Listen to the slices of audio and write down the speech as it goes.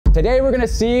Today we're gonna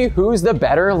see who's the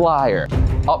better liar.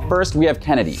 Up first, we have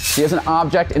Kennedy. She has an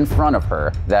object in front of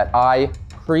her that I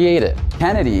created.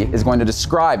 Kennedy is going to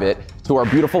describe it to our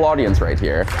beautiful audience right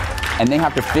here, and they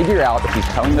have to figure out if she's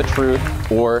telling the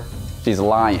truth or she's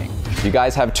lying. You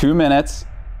guys have 2 minutes,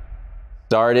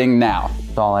 starting now.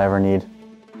 That's all I ever need.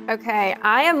 Okay,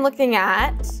 I am looking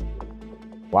at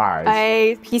Lies.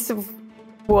 a piece of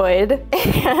wood,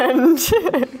 and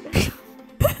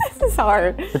this is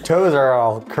hard. Your toes are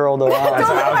all curled around.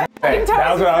 That's what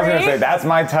I was gonna say. That's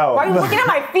my toe. Why are you looking at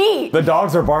my feet? The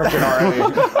dogs are barking already.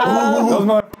 Those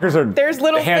motherfuckers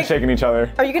are handshaking each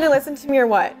other. Are you gonna listen to me or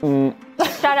what?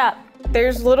 Shut up.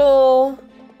 There's little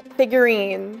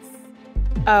figurines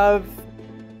of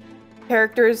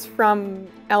characters from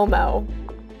Elmo.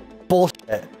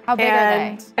 Bullshit. How big are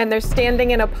they? And they're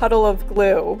standing in a puddle of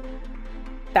glue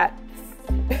that's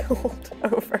spilled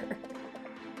over.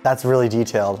 That's really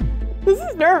detailed. This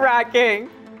is nerve-wracking.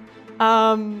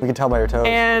 We can tell by your toes.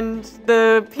 And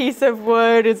the piece of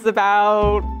wood is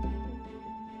about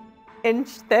inch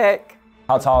thick.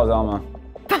 How tall is Elma?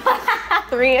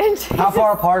 3 inches. How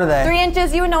far apart are they? 3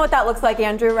 inches, you would know what that looks like,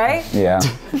 Andrew, right? Yeah.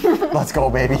 Let's go,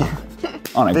 baby.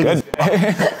 On a good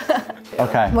day.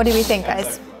 Okay. What do we think,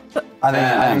 guys? I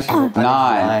think she's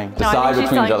 9. Decide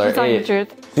between each other. 8.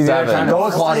 7. Go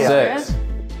with Claudia. 6.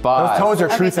 5. Those toes are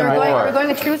truthing right there. We're going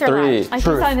with truth or 3. lies? I keep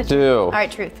telling the truth. 2. All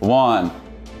right, truth. 1.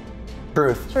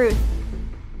 Truth. Truth.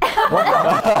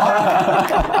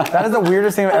 That is the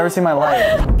weirdest thing I've ever seen in my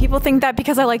life. People think that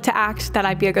because I like to act that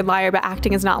I'd be a good liar, but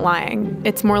acting is not lying.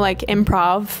 It's more like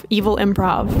improv, evil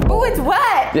improv. Oh, it's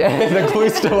wet! Yeah, the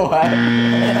glue's still wet.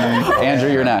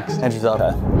 Andrew, you're next. Andrew's up.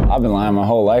 I've been lying my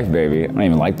whole life, baby. I don't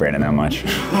even like Brandon that much.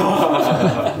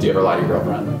 Do you ever lie to your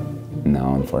girlfriend?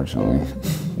 No, unfortunately.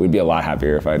 We'd be a lot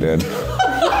happier if I did.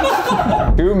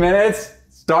 2 minutes,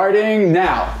 starting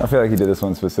now. I feel like he did this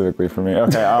one specifically for me.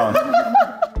 Okay,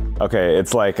 okay,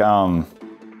 it's like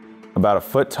about a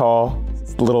foot tall,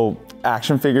 little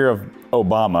action figure of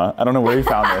Obama. I don't know where he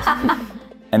found this.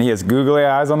 And he has googly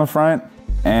eyes on the front,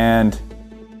 and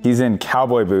he's in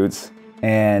cowboy boots,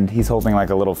 and he's holding like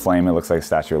a little flame. It looks like a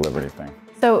Statue of Liberty thing.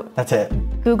 So That's it.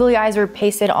 googly eyes were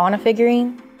pasted on a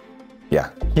figurine? Yeah.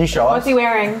 Can you show us? What's he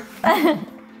wearing?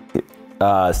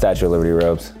 Statue of Liberty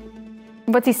robes.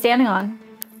 What's he standing on?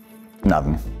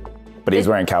 Nothing. But he's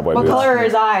wearing cowboy What boots. color are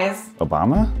his eyes?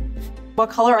 Obama? What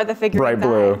color are the figurines' Bright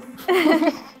blue.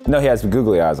 eyes? No, he has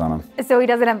googly eyes on him. So he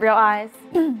doesn't have real eyes.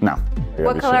 No.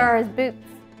 What color are his boots?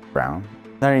 Brown.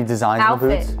 Are there any designs on the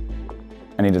Outfit. boots?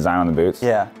 Any design on the boots?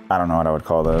 Yeah. I don't know what I would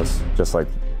call those. Just like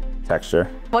texture.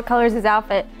 What color is his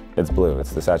outfit? It's blue.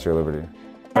 It's the Statue of Liberty.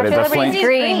 But Statue it's of a Liberty's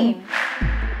flame. green.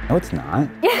 No, it's not.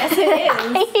 Yes, it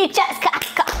is. He just got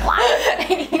caught.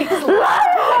 It's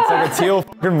like a teal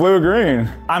fucking blue green.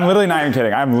 I'm literally not even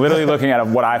kidding. I'm literally looking at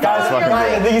what I think is fucking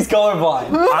I blue. think he's colorblind.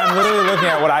 I'm literally looking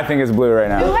at what I think is blue right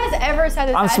Who now. has ever said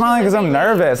this? I'm smiling because I'm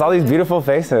nervous. All these beautiful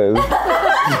faces.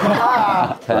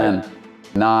 10,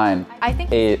 9, I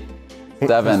think 8,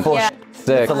 7, full of 6,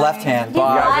 It's the left hand. You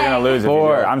guys are gonna lose if you do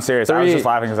 4, it. I'm serious. I was 3, just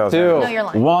laughing because I was 2, No, you're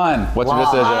lying. 1. What's your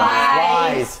decision?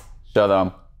 Lies. Show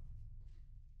them.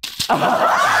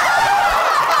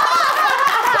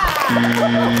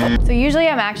 So usually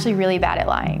I'm actually really bad at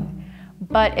lying.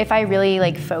 But if I really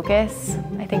like focus,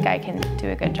 I think I can do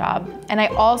a good job. And I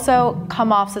also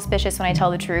come off suspicious when I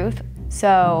tell the truth.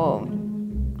 So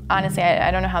honestly, I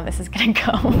don't know how this is gonna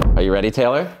go. Are you ready,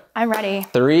 Taylor? I'm ready.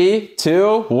 3,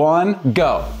 2, 1,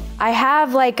 go. I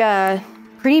have like a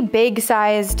pretty big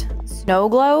sized snow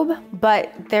globe,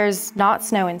 but there's not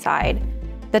snow inside.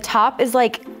 The top is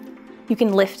like, you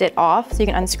can lift it off so you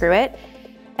can unscrew it.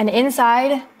 And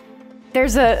inside,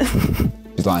 there's a,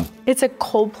 She's lying. it's a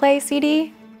Coldplay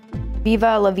CD,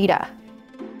 Viva La Vida.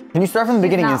 Can you start from the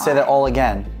beginning and say that all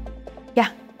again? Yeah,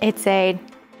 it's a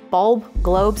bulb,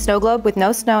 globe, snow globe with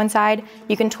no snow inside.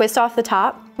 You can twist off the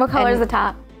top. What color is the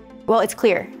top? Well, it's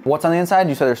clear. What's on the inside?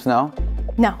 You said there's snow?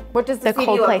 No. What does the CD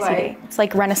Coldplay look like? CD. It's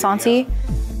like Renaissance-y.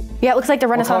 Yeah, it looks like the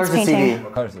Renaissance What color's the painting. CD?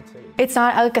 What color's it too? It's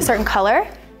not like a certain color.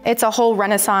 It's a whole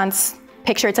Renaissance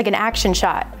picture. It's like an action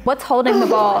shot. What's holding the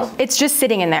ball? It's just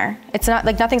sitting in there. It's not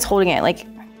like nothing's holding it. Like,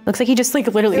 looks like he just like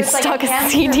literally There's like stuck a a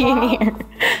hamster CD in ball? here.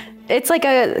 It's like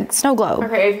a snow globe.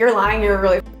 Okay, if you're lying, you're a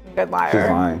really good liar. She's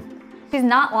lying. She's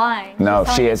not lying. No,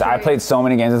 She's she telling is. the I truth. played so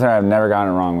many games with her, I've never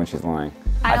gotten it wrong when she's lying.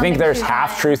 I don't think think there's she's half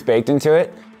lying. truth baked into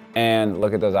it. And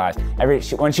look at those eyes.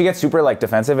 When she gets super like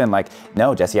defensive and like,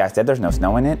 no, Jesse, I said there's no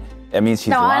snow in it. It means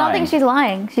she's No, lying. I don't think she's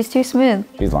lying. She's too smooth.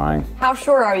 She's lying. How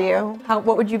sure are you?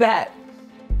 What would you bet?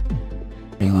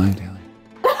 Are you lying, Taylor?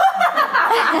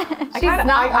 She's not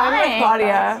I'm with lying.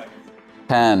 Claudia.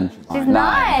 10, She's 9,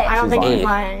 not. I don't think lying. he's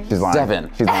lying. She's lying.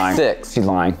 7, She's lying. 6, She's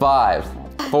lying. 5,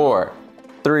 4,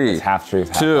 3, Half truth,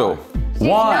 half 2, lie. 1.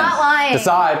 not lying.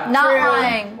 Decide. Not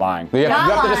lying. Lying. You have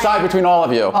to lying. decide between all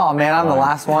of you. Oh man, I'm the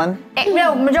last one.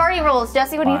 No, majority rules.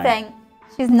 Jesse, what do you Lying. think?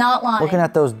 She's not lying. Looking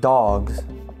at those dogs.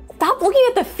 Stop looking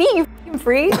at the feet, you f***ing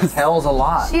freak. Tells a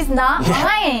lot. She's not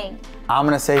lying. I'm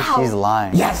gonna say she's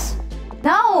lying. Yes.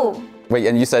 No. Wait,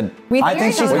 and you said I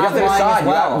think she's you have half to lying decide. as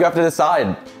well. You have to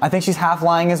decide. I think she's half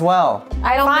lying as well.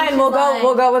 I don't think Fine, she's we'll go. lying.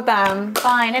 We'll go with them.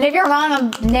 Fine. And if you're wrong,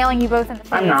 I'm nailing you both in the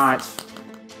face. I'm not.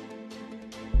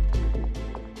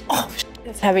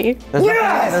 It's heavy. There's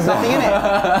nothing in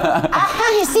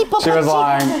it. She was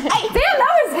lying. Damn,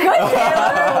 that was good,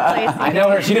 Taylor. I know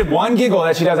her. She did one giggle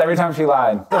that she does every time she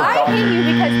lied. I hate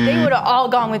you because they would have all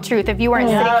gone with truth if you weren't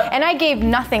sitting. And I gave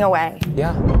nothing away.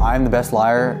 Yeah. I'm the best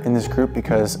liar in this group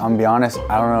because I'm gonna be honest,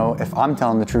 I don't know if I'm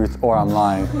telling the truth or I'm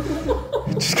lying.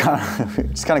 just kind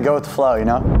of go with the flow, you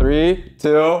know? 3,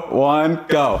 2, 1,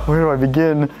 go. Where do I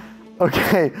begin?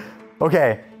 Okay.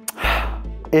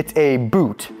 It's a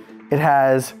boot. It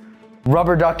has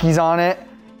rubber duckies on it,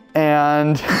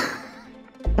 and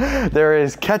there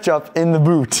is ketchup in the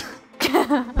boot.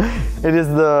 It is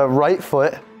the right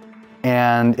foot,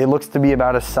 and it looks to be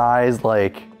about a size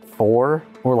like 4,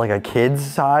 or like a kid's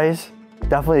size.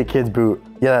 Definitely a kid's boot.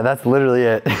 Yeah, that's literally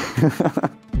it.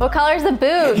 What color's the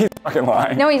boot? He's fucking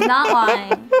lying. No, he's not lying.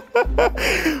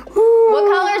 What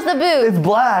color's the boot? It's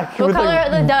black. What with color like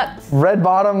are the ducks? red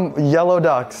bottom, yellow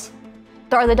ducks.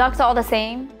 Are the ducks all the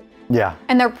same? Yeah.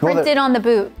 And they're Well, printed on the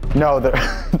boot. No, they're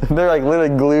they're like literally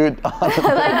glued on.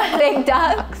 Like big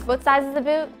ducks. What size is the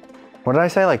boot? What did I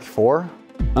say? Like 4?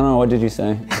 I don't know. What did you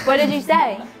say? What did you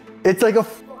say? It's like a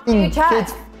fucking check?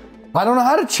 kid's. I don't know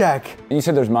how to check. And you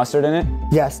said there's mustard in it?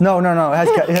 Yes. No. It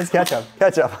has ketchup.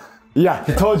 Ketchup. Yeah,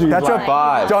 he told you. He's Ketchup.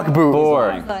 lying. 5, Duck boot.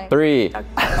 4, 3,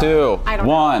 2,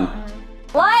 1.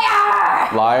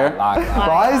 Liar! Liar.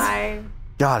 Guys?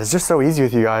 God, it's just so easy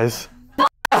with you guys.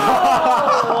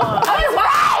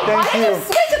 Thank you.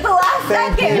 Switch at the last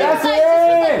second.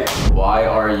 Yes, Why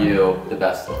are you the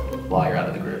best liar out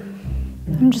of the group?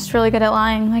 I'm just really good at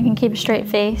lying. I can keep a straight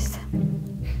face.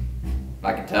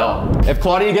 I can tell. If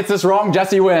Claudia gets this wrong,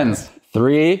 Jesse wins.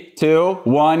 3, 2,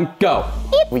 1, go.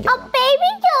 It's a baby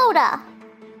Yoda.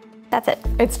 That's it.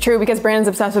 It's true because Brandon's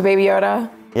obsessed with Baby Yoda.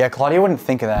 Yeah, Claudia wouldn't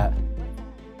think of that.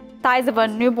 Size of a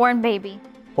newborn baby.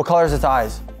 What color is its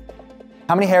eyes?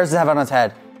 How many hairs does it have on its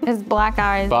head? His black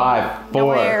eyes. 5, No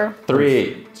 4, hair.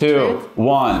 3, 2,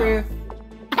 1. Truth.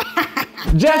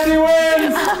 Jesse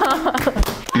wins!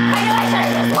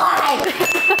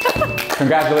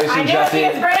 Congratulations, Jesse.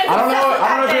 because Brandon's I don't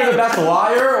know if you're the best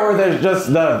liar or there's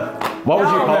just the, what would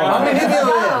you call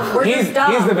it? We're He's just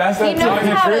dumb. the best at knows telling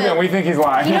the how truth, to- and we think he's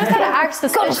lying. He knows how to act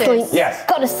suspicious. Yes.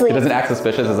 Go to sleep. He doesn't act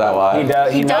suspicious, is that why? He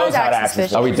does. He knows does how to act act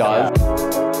suspicious. Oh, he does?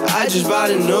 I just bought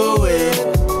a new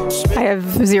it. I have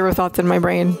 0 thoughts in my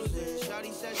brain.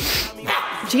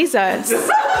 Jesus.